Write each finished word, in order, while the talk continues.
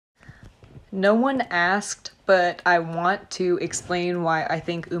No one asked, but I want to explain why I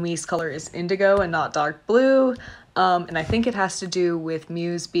think Umi's color is indigo and not dark blue. And I think it has to do with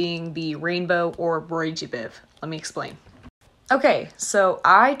Muse being the rainbow or Roijibiv. Let me explain. Okay, so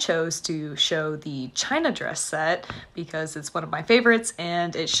I chose to show the China dress set because it's one of my favorites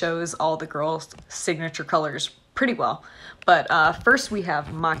and it shows all the girls' signature colors pretty well. But first we have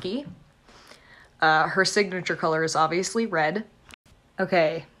Maki. Her signature color is obviously red.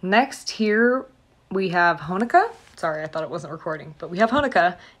 Okay, next here we have Honoka. Sorry, I thought it wasn't recording, but we have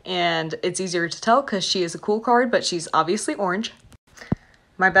Honoka, and it's easier to tell because she is a cool card, but she's obviously orange.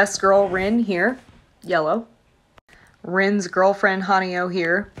 My best girl, Rin, here, yellow. Rin's girlfriend, Hanyo,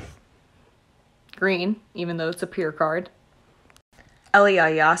 here, green, even though it's a pure card. Ellie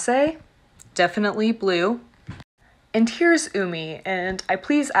Ayase, definitely blue. And here's Umi, and I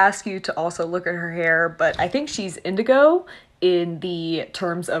please ask you to also look at her hair, but I think she's indigo in the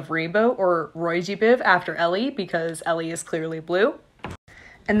terms of rainbow or Roijibiv after Ellie, because Ellie is clearly blue.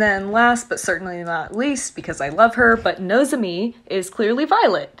 And then last but certainly not least, because I love her, but Nozomi is clearly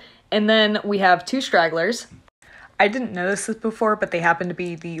violet. And then we have two stragglers. I didn't notice this before, but they happen to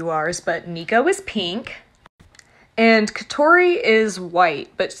be the URs, but Nico is pink. And Katori is white,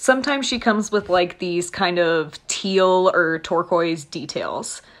 but sometimes she comes with like these kind of teal or turquoise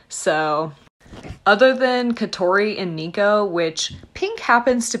details. So other than Katori and Nico, which pink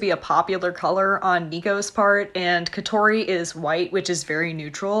happens to be a popular color on Nico's part, and Katori is white, which is very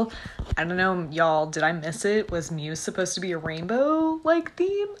neutral. I don't know, y'all, did I miss it? Was Muse supposed to be a rainbow-like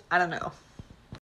theme? I don't know.